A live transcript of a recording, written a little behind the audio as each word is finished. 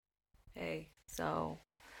so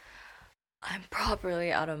I'm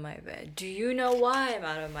properly out of my bed. Do you know why I'm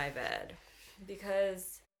out of my bed?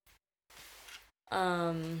 Because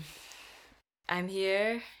um I'm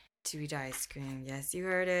here to eat ice cream. Yes, you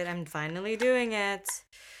heard it. I'm finally doing it.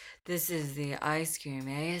 This is the ice cream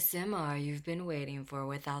ASMR you've been waiting for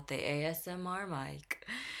without the ASMR mic.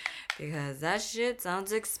 Because that shit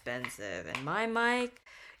sounds expensive. And my mic,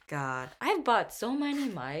 God, I've bought so many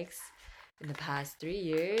mics in the past 3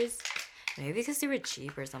 years. Maybe because they were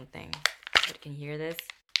cheap or something. But can you hear this?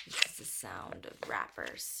 This is the sound of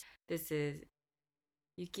rappers. This is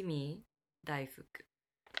Yukimi Daifuku.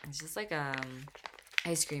 It's just like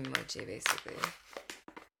ice cream mochi basically.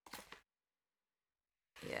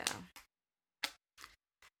 Yeah.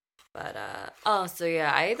 But oh, so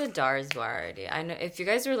yeah, I ate the Dars bar already. I know if you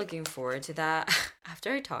guys were looking forward to that,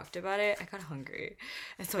 after I talked about it, I got hungry.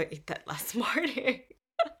 And so I ate that last morning.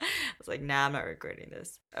 I was like, nah, I'm not recording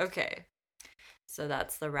this. Okay. So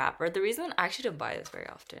that's the wrapper. The reason I actually don't buy this very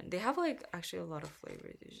often. They have like actually a lot of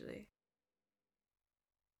flavors usually.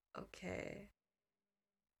 Okay.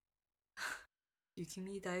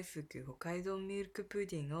 Yukimi Daifuku Hokkaido milk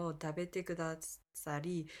pudding を食べてくださ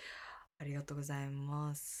りありがとうござい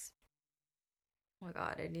ます。Oh my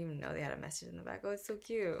god, I didn't even know they had a message in the back. Oh, it's so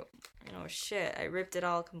cute. Oh shit, I ripped it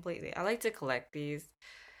all completely. I like to collect these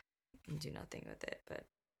and do nothing with it, but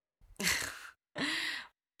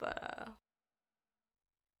but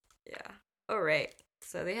yeah. Alright.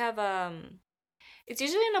 So they have it's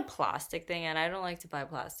usually in a plastic thing and I don't like to buy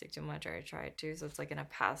plastic too much, or I try to, so it's like in a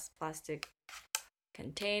plastic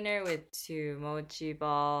container with 2 mochi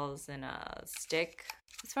balls and a stick.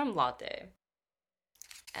 It's from Latte.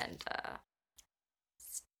 And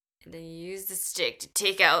then you use the stick to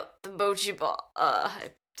take out the mochi ball.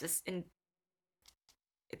 It's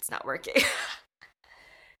not working.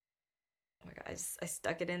 Oh my god, I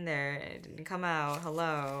stuck it in there and it didn't come out.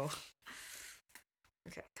 Hello.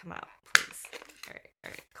 Okay, come out, please.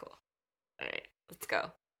 Alright, cool. Alright, let's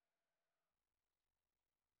go.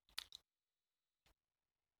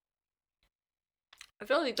 I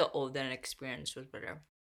feel like the olden experience was better.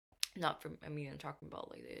 Not from, I'm talking about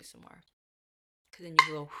like the ASMR. Because then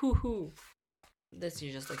you go, hoo hoo. This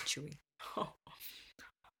you're just like chewing. Oh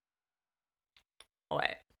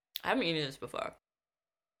wait, I haven't eaten this before.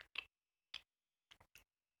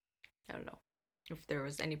 I don't know if there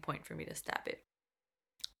was any point for me to stab it.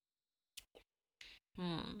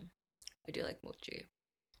 I do like mochi.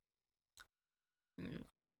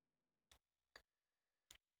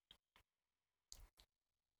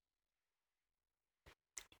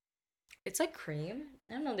 It's like cream.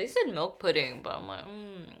 I don't know. They said milk pudding, but I'm like,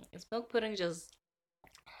 is milk pudding just?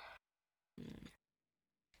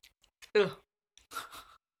 Ugh.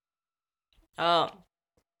 Oh,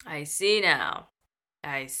 I see now.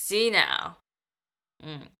 Okay,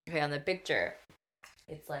 on the picture,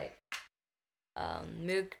 it's like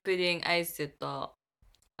milk pudding ice と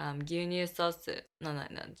牛乳 sauce. No,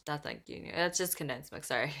 that's not 牛乳. That's just condensed milk.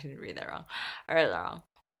 Sorry, I didn't read that wrong. I read that wrong.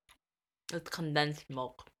 It's condensed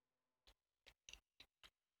milk.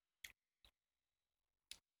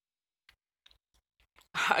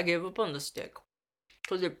 I gave up on the stick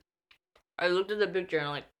because I looked at the picture and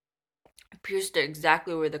like it pierced it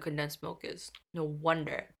exactly where the condensed milk is. No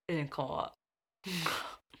wonder it didn't come up. I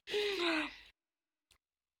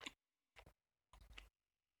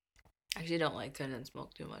actually don't like condensed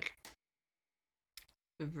milk too much.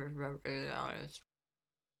 To be really honest.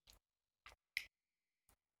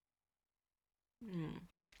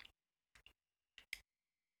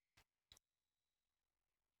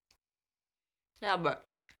 Yeah, but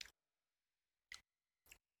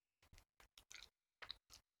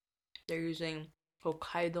they're using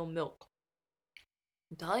Hokkaido milk.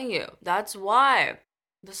 I'm telling you, that's why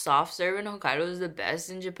the soft serve in Hokkaido is the best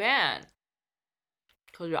in Japan.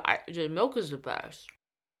 Because the milk is the best.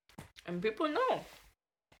 And people know.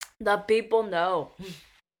 The people know.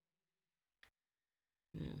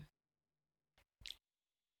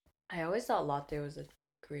 I always thought Latte was a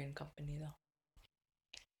Korean company though.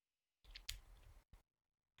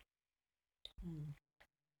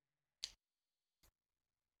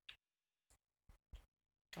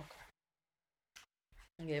 Okay.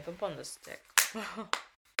 I gave up on the stick.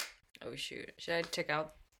 Oh shoot. Should I check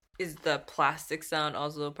out? Is the plastic sound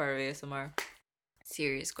also a part of ASMR?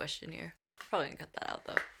 Serious question here. Probably gonna cut that out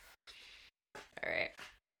though. Alright.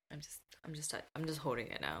 I'm just holding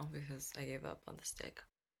it now because I gave up on the stick.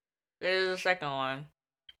 There's the second one.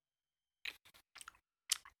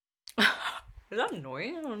 Is that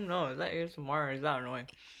annoying? I don't know. Is that ASMR or is that annoying?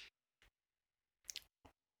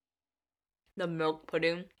 The milk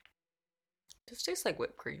pudding just tastes like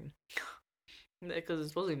whipped cream. Because it's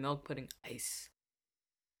supposed to be milk pudding ice.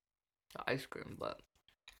 Ice cream, but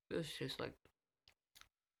it's just like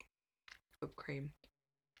whipped cream.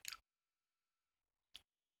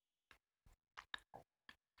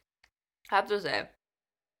 I have to say,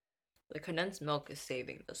 the condensed milk is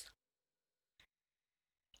saving this.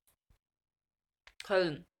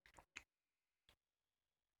 Because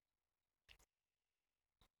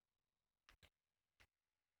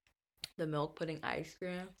the milk pudding ice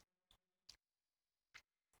cream,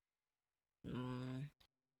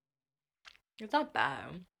 it's not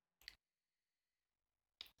bad.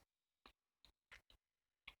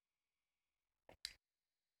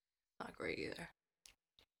 Not great either.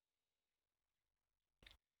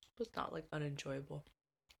 But it's not like unenjoyable.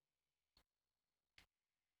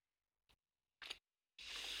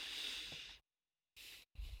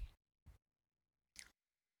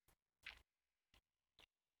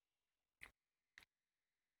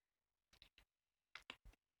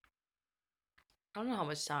 I don't know how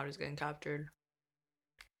much sound is getting captured.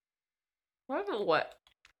 I don't know what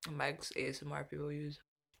mics ASMR people use.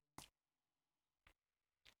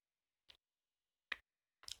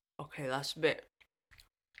 Okay, last bit.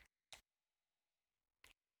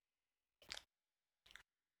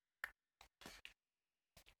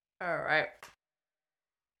 Alright.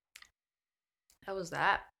 How was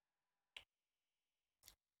that?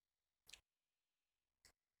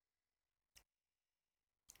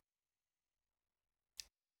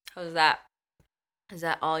 How was that? Is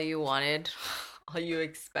that all you wanted? All you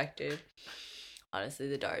expected? Honestly,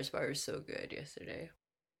 the Dars bar was so good yesterday.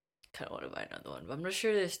 Kind of want to buy another one, but I'm not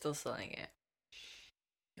sure they're still selling it.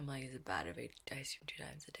 I'm like, is it bad if I eat ice cream 2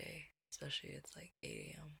 times a day? Especially it's like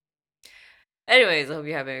 8 a.m. Anyways, I hope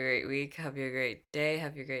you're having a great week. Hope you have a great day.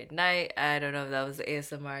 Have a great night. I don't know if that was the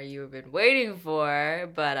ASMR you've been waiting for,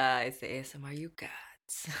 but it's the ASMR you got.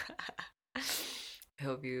 I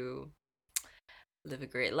hope you live a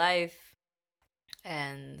great life.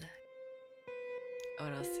 And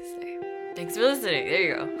what else to say? Thanks for listening. There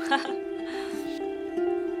you go.